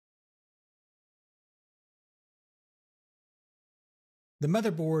The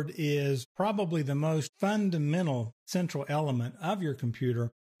motherboard is probably the most fundamental central element of your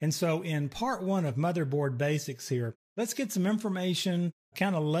computer. And so in part one of Motherboard Basics here, let's get some information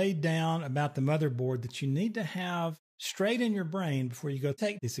kind of laid down about the motherboard that you need to have straight in your brain before you go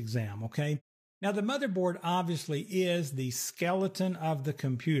take this exam, okay? Now, the motherboard obviously is the skeleton of the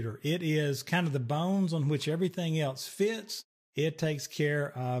computer. It is kind of the bones on which everything else fits. It takes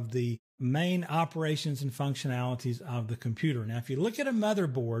care of the main operations and functionalities of the computer. Now, if you look at a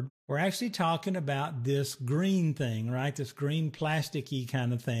motherboard, we're actually talking about this green thing, right? This green plasticky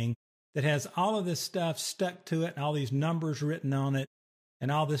kind of thing that has all of this stuff stuck to it and all these numbers written on it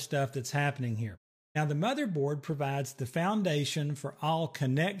and all this stuff that's happening here. Now, the motherboard provides the foundation for all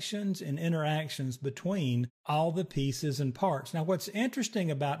connections and interactions between all the pieces and parts. Now, what's interesting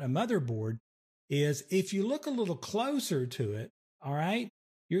about a motherboard is if you look a little closer to it, all right,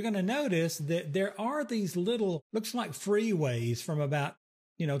 you're going to notice that there are these little, looks like freeways from about,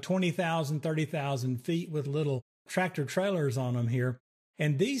 20,000, 30,000 feet with little tractor trailers on them here.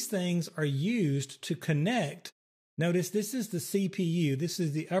 And these things are used to connect. Notice this is the CPU. This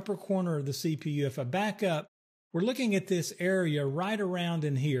is the upper corner of the CPU. If I back up, we're looking at this area right around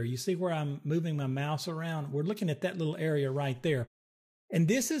in here. You see where I'm moving my mouse around? We're looking at that little area right there. And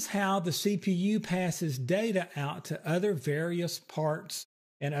this is how the CPU passes data out to other various parts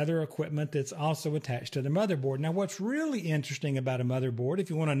and other equipment that's also attached to the motherboard. Now, what's really interesting about a motherboard, if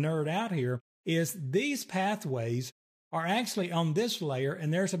you want to nerd out here, is these pathways are actually on this layer,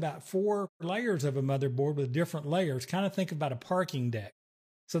 and there's about 4 layers of a motherboard with different layers. Kind of think about a parking deck.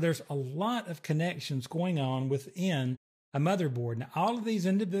 So there's a lot of connections going on within a motherboard. Now, all of these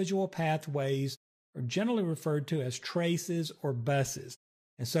individual pathways are generally referred to as traces or buses.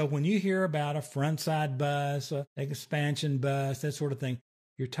 And so when you hear about a front side bus, an expansion bus, that sort of thing,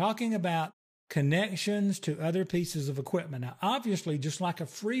 you're talking about connections to other pieces of equipment. Now, obviously, just like a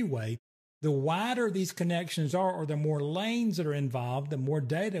freeway, the wider these connections are, or the more lanes that are involved, the more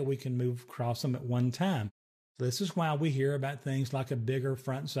data we can move across them at one time. So this is why we hear about things like a bigger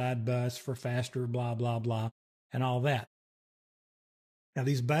front side bus for faster blah, blah, blah, and all that. Now,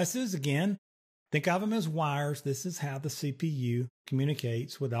 these buses, again, think of them as wires. This is how the CPU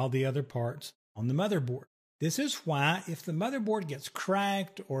communicates with all the other parts on the motherboard. This is why if the motherboard gets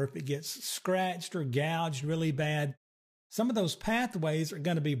cracked or if it gets scratched or gouged really bad, some of those pathways are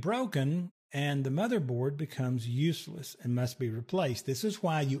going to be broken and the motherboard becomes useless and must be replaced. This is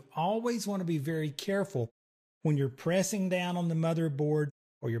why you always want to be very careful when you're pressing down on the motherboard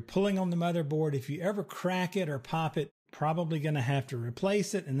or you're pulling on the motherboard. If you ever crack it or pop it, probably going to have to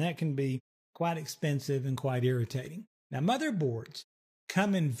replace it, and that can be quite expensive and quite irritating. Now, motherboards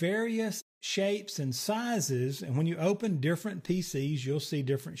come in various shapes and sizes, and when you open different PCs, you'll see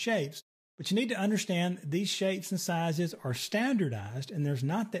different shapes. But you need to understand these shapes and sizes are standardized, and there's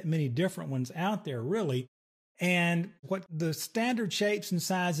not that many different ones out there, really. And what the standard shapes and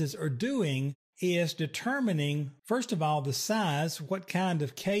sizes are doing is determining, first of all, the size, what kind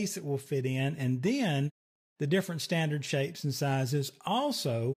of case it will fit in, and then the different standard shapes and sizes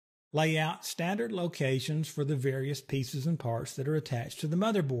also lay out standard locations for the various pieces and parts that are attached to the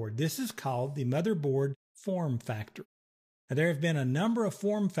motherboard. This is called the motherboard form factor. Now, there have been a number of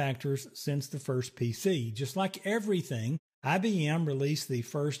form factors since the first PC. Just like everything, IBM released the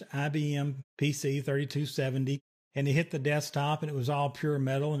first IBM PC 3270, and it hit the desktop, and it was all pure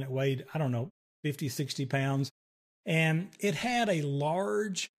metal, and it weighed, 50, 60 pounds. And it had a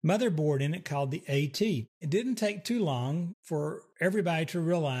large motherboard in it called the AT. It didn't take too long for everybody to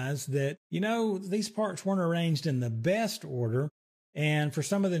realize that, these parts weren't arranged in the best order. And for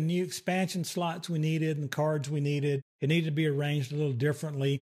some of the new expansion slots we needed and the cards we needed, it needed to be arranged a little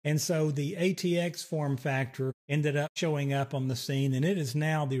differently. And so the ATX form factor ended up showing up on the scene, and it is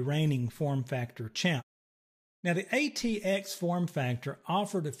now the reigning form factor champ. Now, the ATX form factor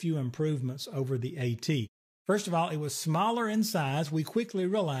offered a few improvements over the AT. First of all, it was smaller in size. We quickly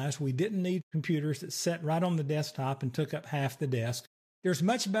realized we didn't need computers that sat right on the desktop and took up half the desk. There's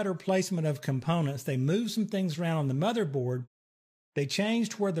much better placement of components. They moved some things around on the motherboard. They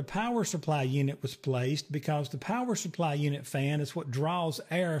changed where the power supply unit was placed because the power supply unit fan is what draws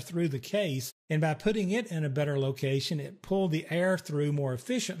air through the case. And by putting it in a better location, it pulled the air through more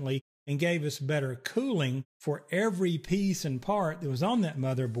efficiently and gave us better cooling for every piece and part that was on that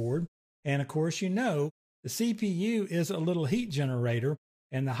motherboard. And of course, the CPU is a little heat generator,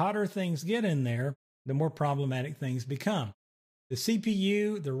 and the hotter things get in there, the more problematic things become. The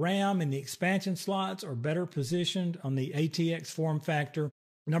CPU, the RAM, and the expansion slots are better positioned on the ATX form factor.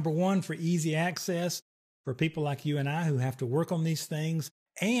 Number one, for easy access for people like you and I who have to work on these things.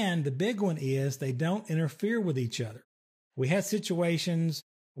 And the big one is they don't interfere with each other. We had situations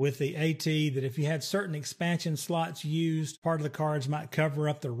with the AT that if you had certain expansion slots used, part of the cards might cover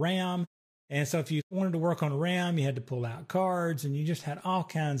up the RAM. And so if you wanted to work on RAM, you had to pull out cards, and you just had all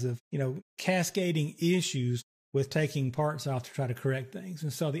kinds of, cascading issues with taking parts off to try to correct things.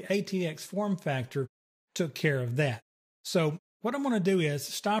 And so the Atx Form Factor took care of that. So what I'm going to do is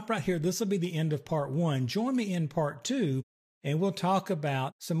stop right here. This will be the end of part 1. Join me in part 2, and we'll talk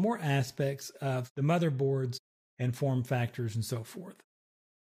about some more aspects of the motherboards and form factors and so forth.